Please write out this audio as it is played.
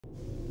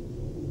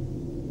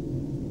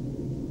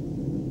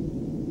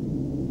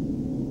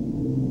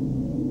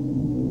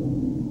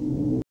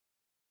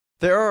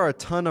There are a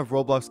ton of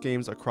Roblox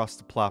games across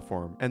the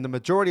platform, and the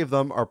majority of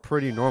them are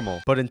pretty normal.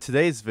 But in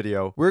today's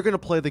video, we're gonna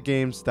play the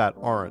games that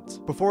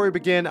aren't. Before we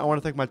begin, I want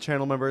to thank my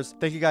channel members.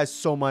 Thank you guys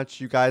so much.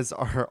 You guys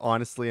are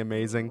honestly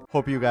amazing.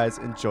 Hope you guys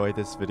enjoy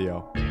this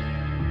video.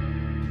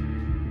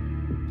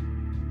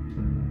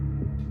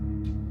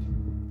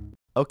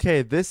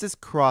 Okay, this is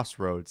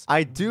Crossroads.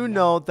 I do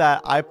know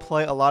that I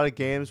play a lot of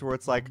games where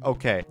it's like,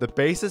 okay, the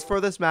basis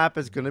for this map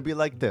is gonna be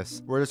like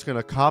this. We're just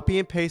gonna copy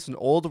and paste an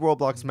old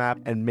Roblox map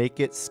and make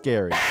it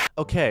scary.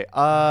 Okay,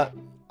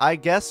 I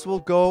guess we'll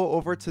go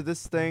over to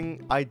this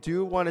thing. I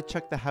do want to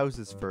check the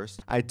houses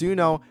first. I do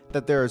know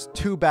that there's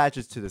 2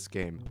 badges to this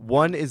game.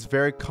 One is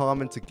very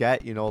common to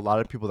get. You know, a lot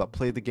of people that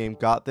play the game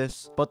got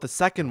this. But the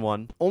second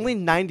one, only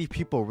 90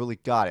 people really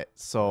got it.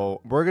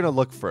 So we're going to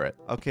look for it.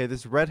 Okay,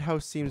 this red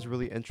house seems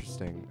really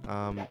interesting.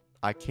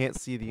 I can't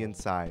see the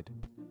inside.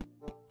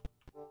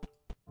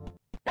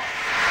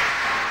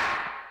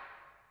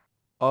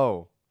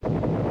 Oh.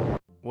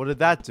 What did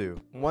that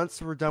do?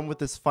 Once we're done with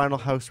this final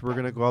house, we're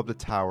gonna go up the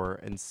tower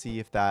and see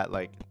if that,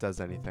 like, does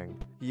anything.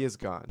 He is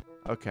gone.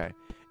 Okay.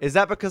 Is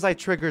that because I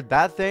triggered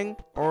that thing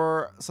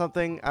or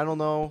something? I don't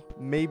know.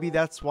 Maybe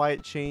that's why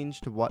it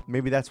changed. What?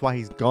 Maybe that's why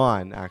he's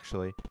gone,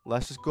 actually.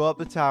 Let's just go up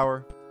the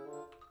tower.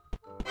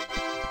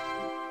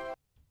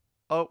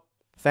 Oh.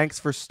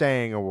 Thanks for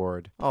staying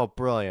award. Oh,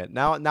 brilliant.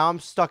 Now I'm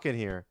stuck in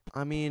here.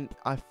 I mean,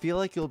 I feel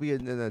like it'll be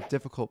in a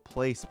difficult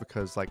place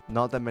because, like,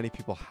 not that many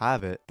people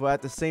have it. But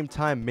at the same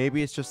time,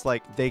 maybe it's just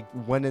like they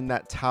went in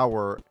that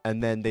tower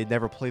and then they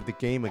never played the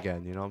game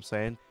again. You know what I'm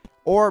saying?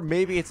 Or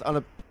maybe it's on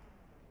a...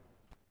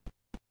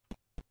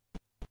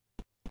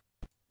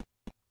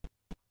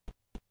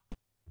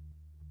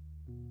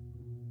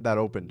 That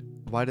opened.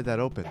 Why did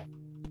that open?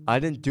 I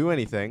didn't do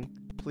anything.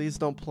 Please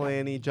don't play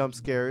any jump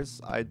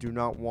scares. I do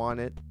not want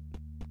it.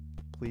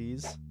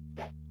 Please.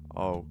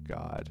 Oh,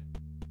 God.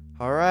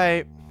 All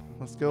right.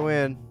 Let's go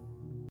in.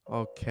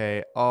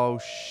 Okay. Oh,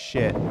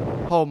 shit.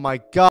 Oh, my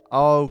God.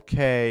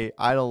 Okay.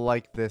 I don't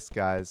like this,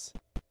 guys.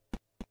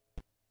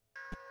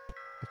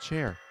 A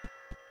chair.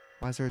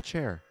 Why is there a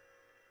chair?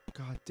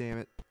 God damn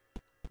it.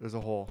 There's a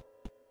hole.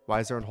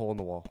 Why is there a hole in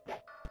the wall?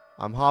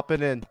 I'm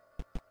hopping in.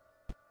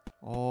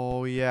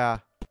 Oh, yeah.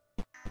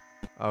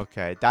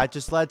 Okay. That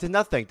just led to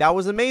nothing. That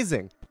was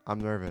amazing. I'm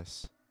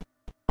nervous.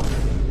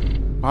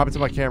 What happened to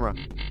my camera?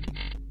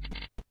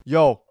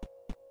 Yo.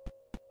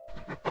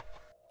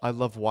 I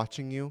love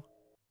watching you.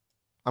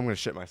 I'm gonna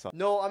shit myself.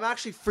 No, I'm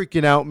actually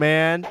freaking out,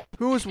 man.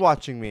 Who's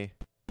watching me?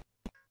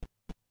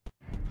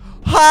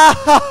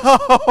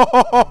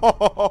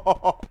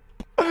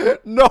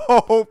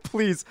 No,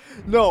 please.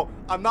 No,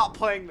 I'm not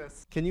playing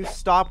this. Can you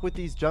stop with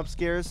these jump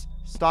scares?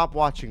 Stop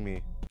watching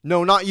me.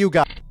 No, not you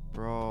guys.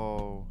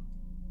 Bro.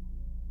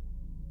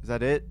 Is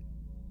that it?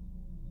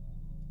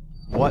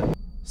 What?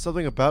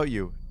 Something about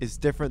you is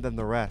different than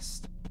the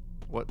rest.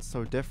 What's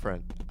so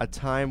different? A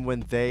time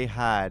when they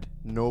had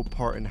no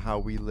part in how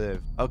we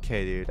live.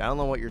 Okay, dude, I don't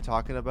know what you're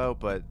talking about,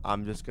 but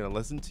I'm just gonna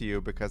listen to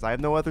you because I have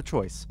no other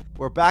choice.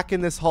 We're back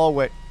in this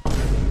hallway.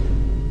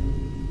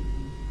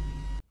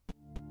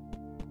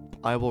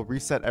 I will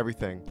reset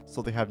everything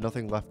so they have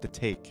nothing left to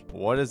take.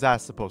 What is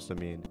that supposed to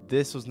mean?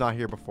 This was not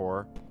here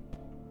before.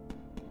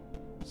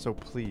 So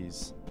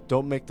please,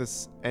 don't make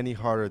this any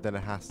harder than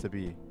it has to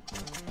be.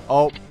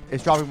 Oh,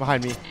 it's dropping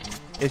behind me.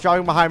 It's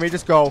dropping behind me.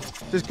 Just go.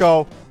 Just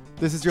go.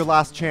 This is your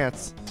last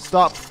chance.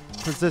 Stop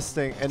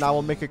persisting and I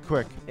will make it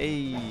quick.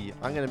 Hey,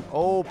 I'm gonna...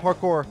 Oh,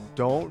 parkour.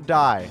 Don't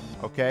die,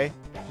 okay?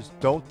 Just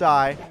don't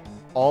die.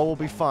 All will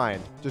be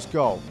fine. Just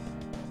go.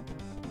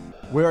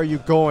 Where are you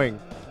going,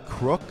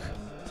 crook?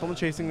 Someone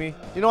chasing me?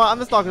 You know what? I'm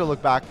just not gonna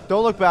look back.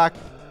 Don't look back.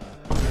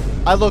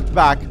 I looked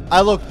back.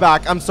 I looked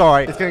back. I'm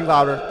sorry. It's getting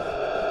louder.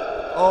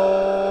 Oh!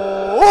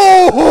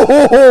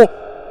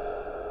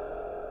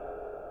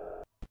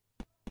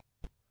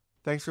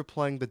 Thanks for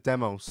playing the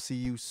demo. See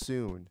you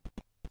soon.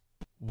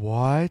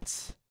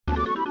 What?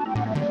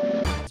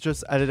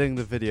 Just editing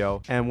the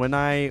video, and when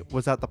I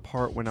was at the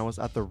part when I was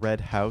at the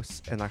red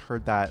house and I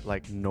heard that,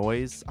 like,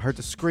 noise, I heard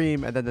the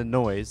scream and then the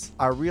noise,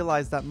 I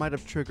realized that might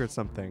have triggered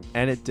something,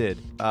 and it did.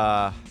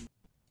 There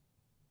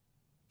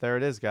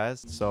it is,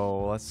 guys.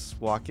 So let's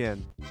walk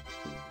in.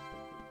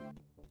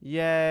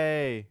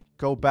 Yay!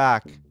 Go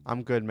back.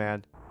 I'm good,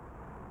 man.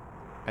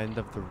 End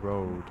of the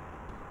road.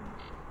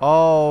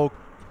 Oh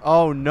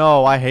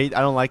no, I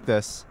don't like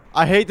this.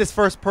 I hate this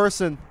first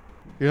person.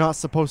 You're not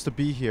supposed to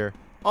be here.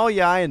 Oh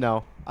yeah, I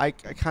know. I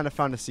kind of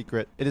found a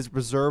secret. It is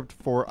reserved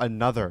for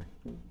another.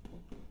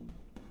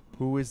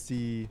 Who is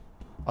the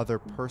other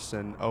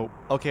person? Oh,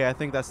 okay, I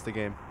think that's the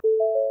game.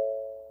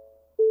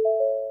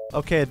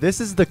 Okay, this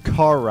is the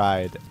car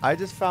ride. I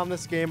just found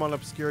this game on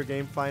Obscure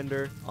Game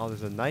Finder. Oh,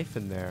 there's a knife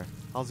in there.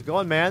 How's it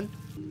going, man?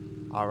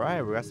 All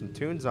right, we got some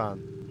tunes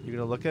on. You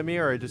gonna look at me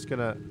or are you just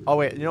gonna... Oh,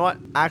 wait, you know what?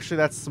 Actually,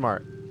 that's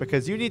smart.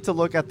 Because you need to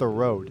look at the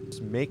road.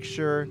 Just make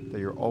sure that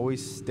you're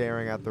always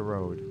staring at the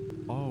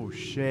road. Oh,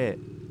 shit.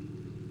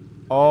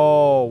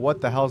 Oh, what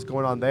the hell's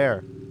going on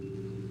there?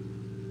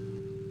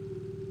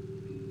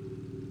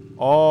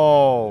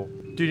 Oh.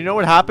 Dude, you know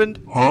what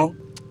happened? Huh?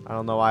 I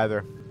don't know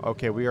either.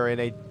 Okay, we are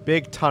in a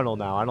big tunnel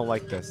now. I don't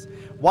like this.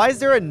 Why is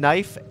there a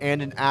knife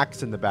and an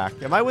axe in the back?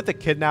 Am I with the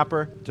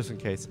kidnapper? Just in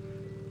case.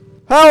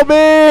 Help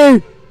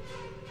me!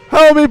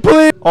 Help me,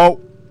 please!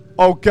 Oh.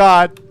 Oh,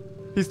 God.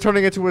 He's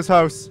turning into his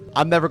house.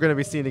 I'm never going to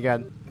be seen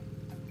again.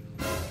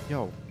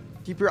 Yo,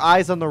 keep your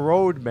eyes on the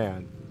road,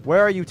 man.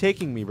 Where are you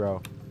taking me,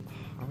 bro?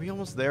 Are we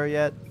almost there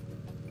yet?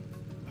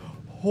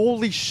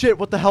 Holy shit,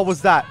 what the hell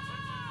was that?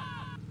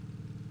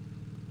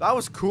 That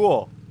was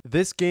cool.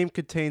 This game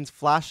contains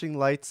flashing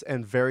lights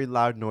and very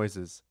loud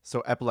noises,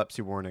 so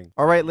epilepsy warning.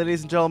 Alright,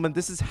 ladies and gentlemen,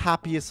 this is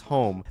Happiest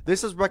Home.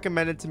 This was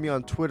recommended to me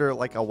on Twitter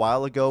like a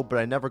while ago, but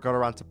I never got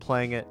around to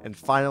playing it, and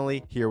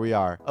finally, here we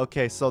are.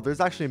 Okay, so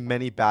there's actually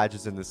many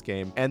badges in this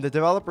game, and the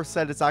developer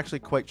said it's actually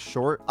quite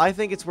short. I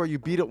think it's where you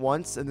beat it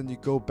once, and then you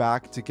go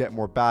back to get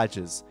more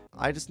badges.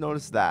 I just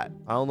noticed that.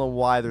 I don't know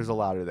why there's a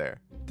ladder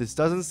there. This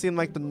doesn't seem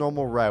like the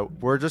normal route.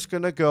 We're just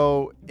gonna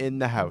go in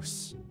the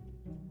house.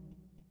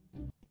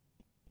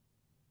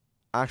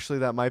 Actually,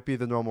 that might be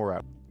the normal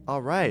route.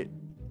 All right.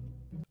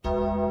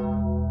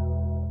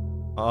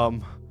 Hello.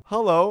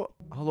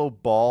 Hello,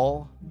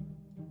 ball.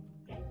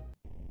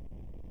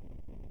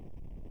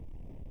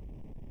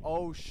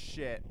 Oh,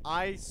 shit.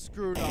 I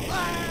screwed up.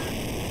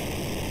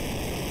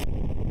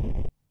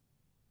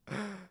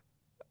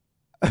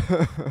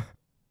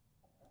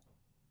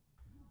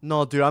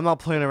 No, dude, I'm not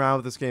playing around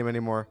with this game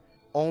anymore.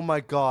 Oh,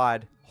 my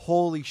God.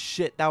 Holy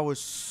shit, that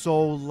was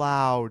so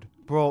loud.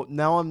 Bro,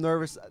 now I'm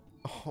nervous.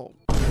 Oh.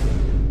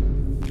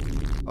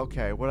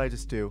 Okay, what did I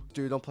just do?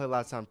 Dude, don't play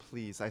loud sound,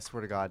 please. I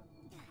swear to God.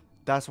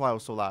 That's why it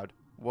was so loud.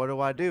 What do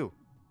I do?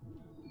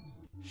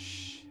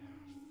 Shh.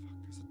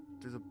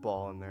 There's a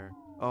ball in there.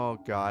 Oh,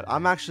 God.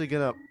 I'm actually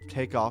gonna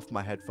take off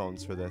my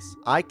headphones for this.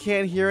 I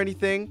can't hear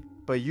anything,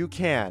 but you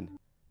can.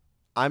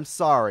 I'm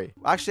sorry.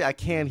 Actually, I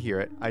can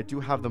hear it. I do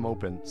have them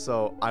open,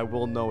 so I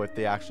will know if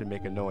they actually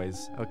make a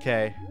noise.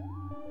 Okay.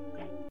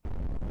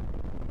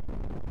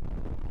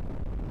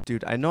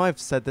 Dude, I know I've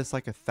said this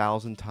like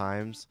 1,000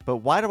 times, but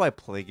why do I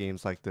play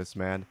games like this,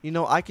 man? You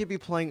know, I could be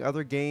playing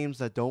other games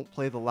that don't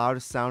play the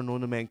loudest sound known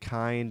to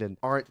mankind and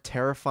aren't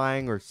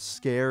terrifying or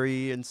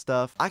scary and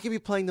stuff. I could be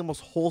playing the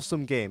most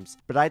wholesome games,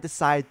 but I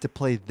decide to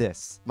play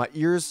this. My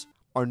ears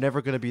are never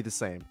going to be the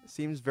same. It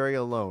seems very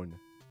alone.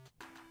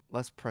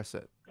 Let's press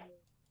it.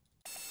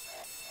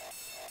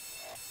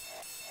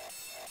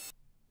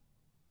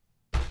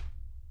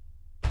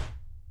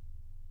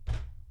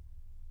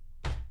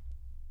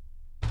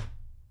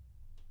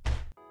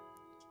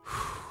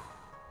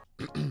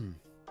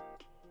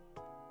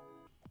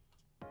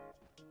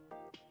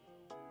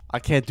 I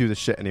can't do this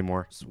shit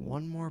anymore. Just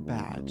one more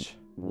badge.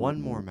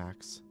 One more,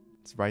 Max.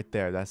 It's right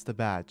there. That's the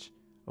badge.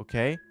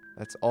 Okay?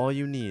 That's all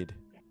you need.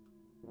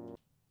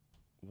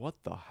 What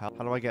the hell?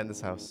 How do I get in this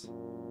house?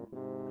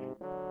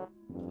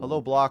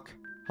 Hello, block.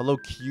 Hello,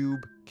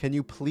 cube. Can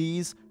you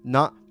please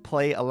not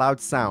play a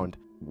loud sound?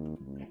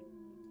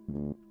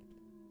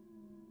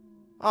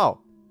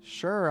 Oh,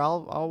 sure.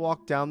 I'll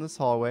walk down this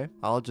hallway.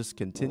 I'll just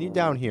continue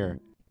down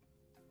here.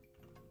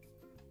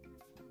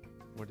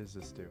 What does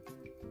this do?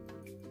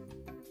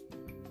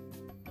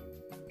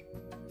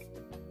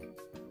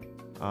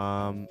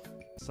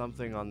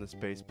 Something on this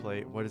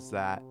baseplate. What is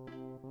that?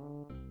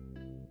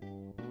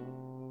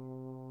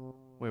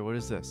 Wait, what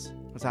is this?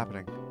 What's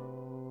happening?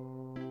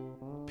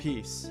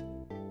 Peace.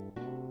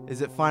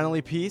 Is it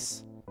finally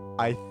peace?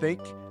 I think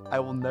I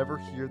will never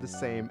hear the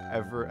same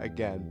ever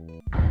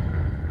again.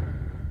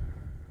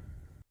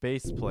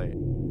 Baseplate.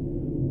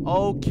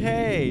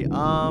 Okay,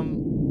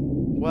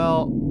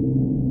 well,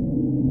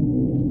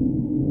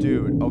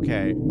 dude,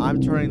 okay,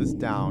 I'm turning this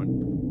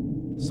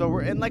down. So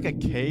we're in like a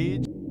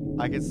cage.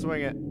 I can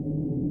swing it.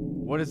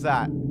 What is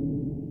that?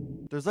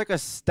 There's like a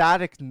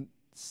static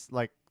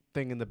like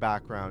thing in the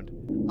background.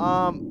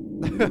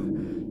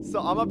 So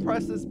I'm gonna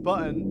press this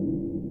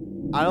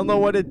button. I don't know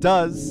what it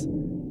does.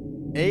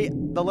 The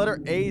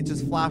letter A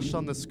just flashed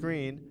on the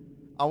screen.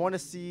 I want to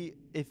see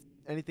if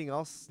anything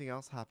else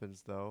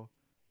happens though.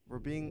 We're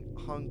being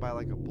hung by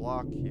like a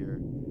block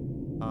here.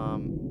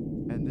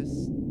 And this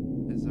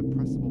is a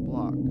pressable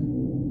block.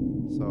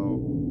 So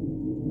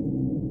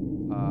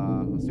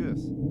let's do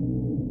this.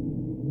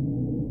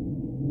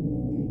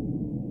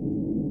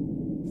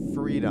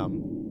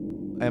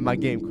 Freedom. And my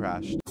game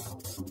crashed.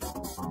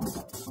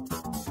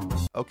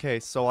 Okay,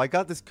 so I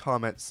got this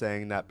comment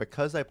saying that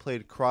because I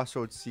played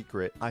Crossroads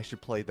Secret, I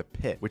should play The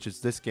Pit, which is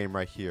this game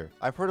right here.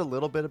 I've heard a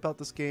little bit about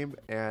this game,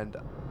 and...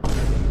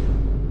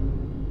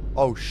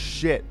 Oh,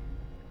 shit.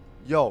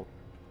 Yo,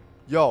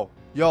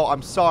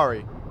 I'm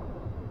sorry.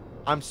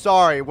 I'm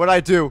sorry. What'd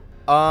I do?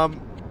 I'm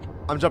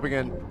jumping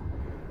in.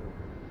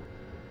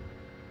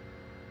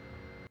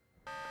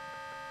 Oh,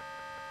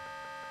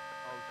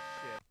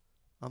 shit.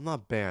 I'm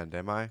not banned,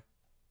 am I?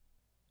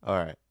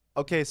 Alright.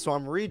 Okay, so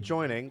I'm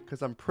rejoining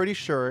because I'm pretty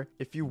sure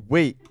if you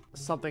wait,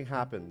 something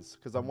happens.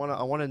 Because I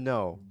wanna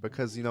know.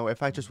 Because you know,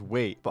 if I just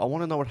wait, but I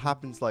wanna know what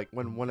happens like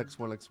when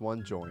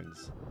 1x1x1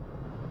 joins.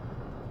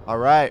 All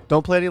right,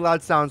 don't play any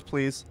loud sounds,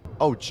 please.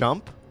 Oh,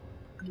 jump.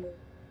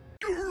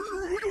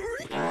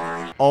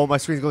 Oh, my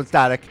screen's going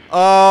static.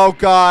 Oh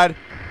God,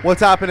 what's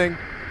happening?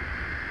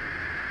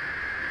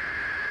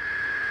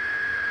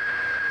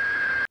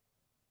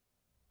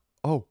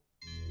 Oh.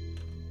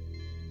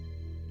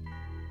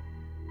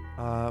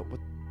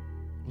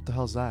 What the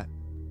hell's that?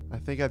 I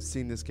think I've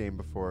seen this game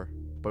before,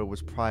 but it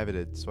was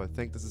privated, so I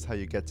think this is how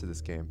you get to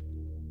this game.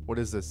 What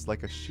is this?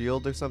 Like a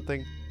shield or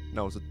something?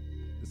 No,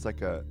 it's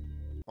like a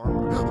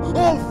armor.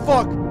 Oh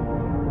fuck!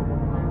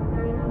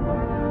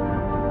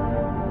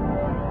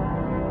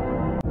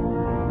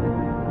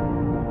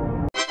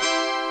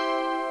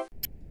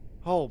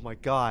 Oh my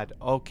God.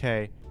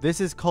 Okay. This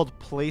is called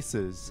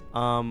Places.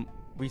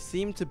 We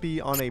seem to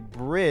be on a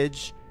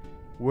bridge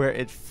where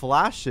it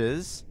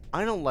flashes.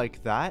 I don't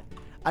like that.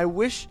 I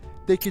wish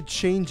they could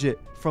change it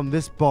from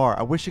this bar.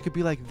 I wish it could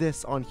be like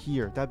this on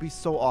here. That'd be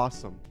so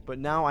awesome. But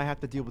now I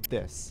have to deal with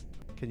this.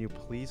 Can you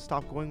please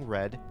stop going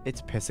red?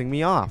 It's pissing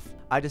me off.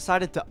 I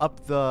decided to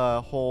up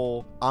the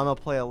whole I'ma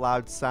play a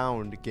loud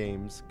sound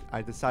games.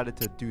 I decided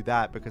to do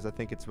that because I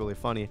think it's really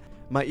funny.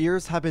 My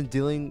ears have been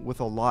dealing with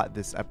a lot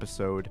this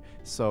episode.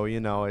 So, you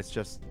know, it's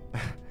just...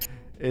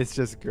 it's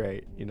just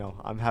great. You know,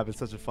 I'm having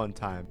such a fun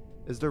time.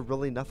 Is there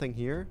really nothing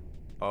here?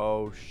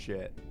 Oh,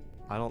 shit.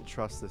 I don't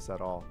trust this at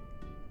all.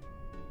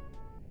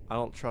 I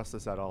don't trust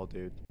this at all,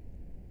 dude.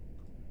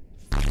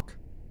 Fuck.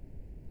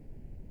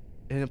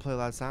 It didn't play a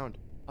loud sound.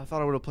 I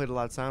thought I would have played a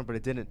loud sound, but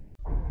it didn't.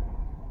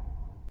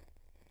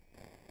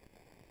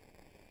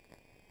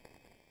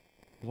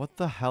 What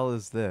the hell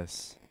is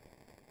this?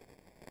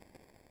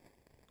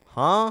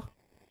 Huh?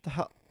 The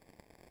hell?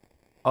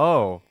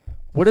 Oh.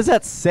 What does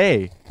that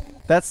say?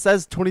 That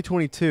says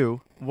 2022.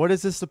 What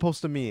is this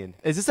supposed to mean?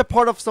 Is this a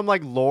part of some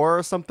like lore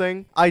or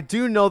something? I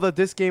do know that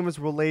this game is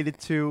related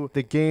to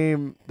the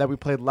game that we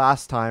played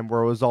last time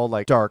where it was all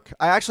like dark.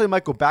 I actually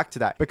might go back to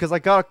that because I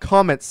got a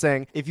comment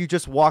saying if you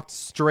just walked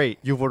straight,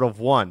 you would have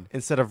won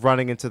instead of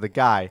running into the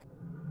guy.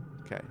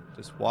 Okay,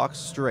 just walk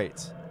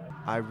straight.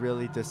 I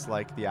really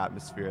dislike the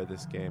atmosphere of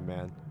this game,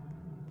 man.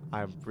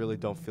 I really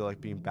don't feel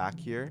like being back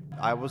here.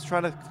 I was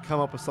trying to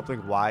come up with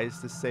something wise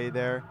to say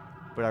there,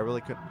 but I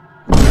really couldn't.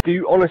 Do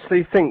you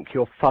honestly think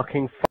you're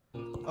fucking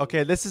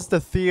Okay, this is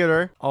the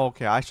theater. Oh,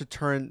 okay, I should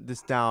turn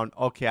this down.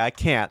 Okay, I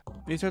can't.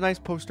 These are nice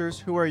posters.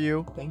 Who are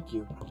you? Thank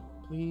you.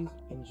 Please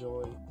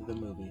enjoy the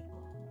movie.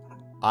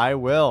 I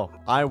will.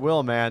 I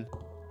will, man.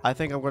 I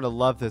think I'm going to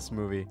love this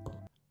movie.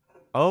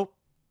 Oh,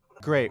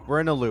 great. We're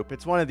in a loop.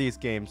 It's one of these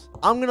games.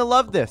 I'm going to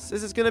love this.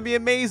 This is going to be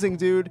amazing,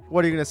 dude.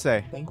 What are you going to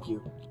say? Thank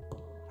you.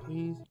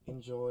 Please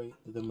enjoy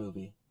the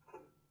movie.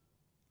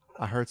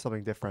 I heard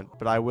something different,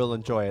 but I will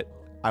enjoy it.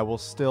 I will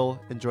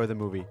still enjoy the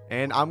movie.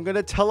 And I'm going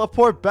to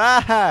teleport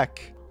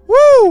back.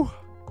 Woo!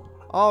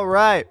 All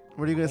right.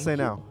 What are you going to say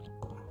now?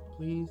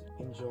 Please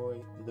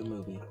enjoy the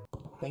movie.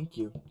 Thank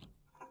you.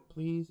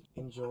 Please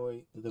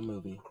enjoy the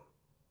movie.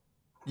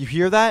 You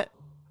hear that?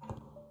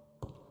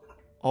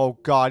 Oh,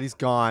 God, he's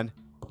gone.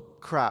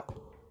 Crap.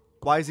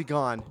 Why is he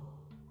gone?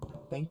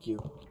 Thank you.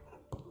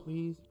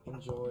 Please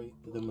enjoy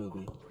the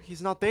movie.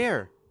 He's not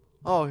there.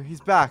 Oh, he's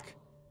back.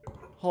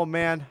 Oh,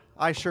 man.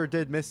 I sure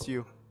did miss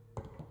you.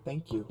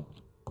 Thank you.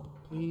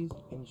 Please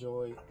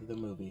enjoy the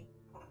movie.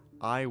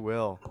 I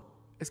will.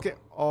 It's get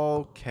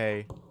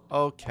okay.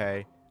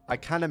 Okay. I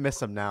kind of miss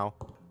him now.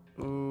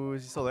 Ooh,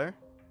 is he still there?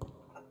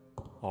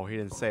 Oh, he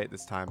didn't say it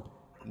this time.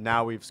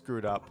 Now we've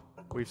screwed up.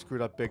 We've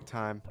screwed up big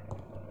time.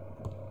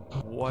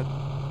 What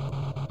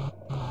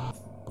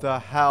the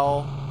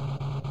hell?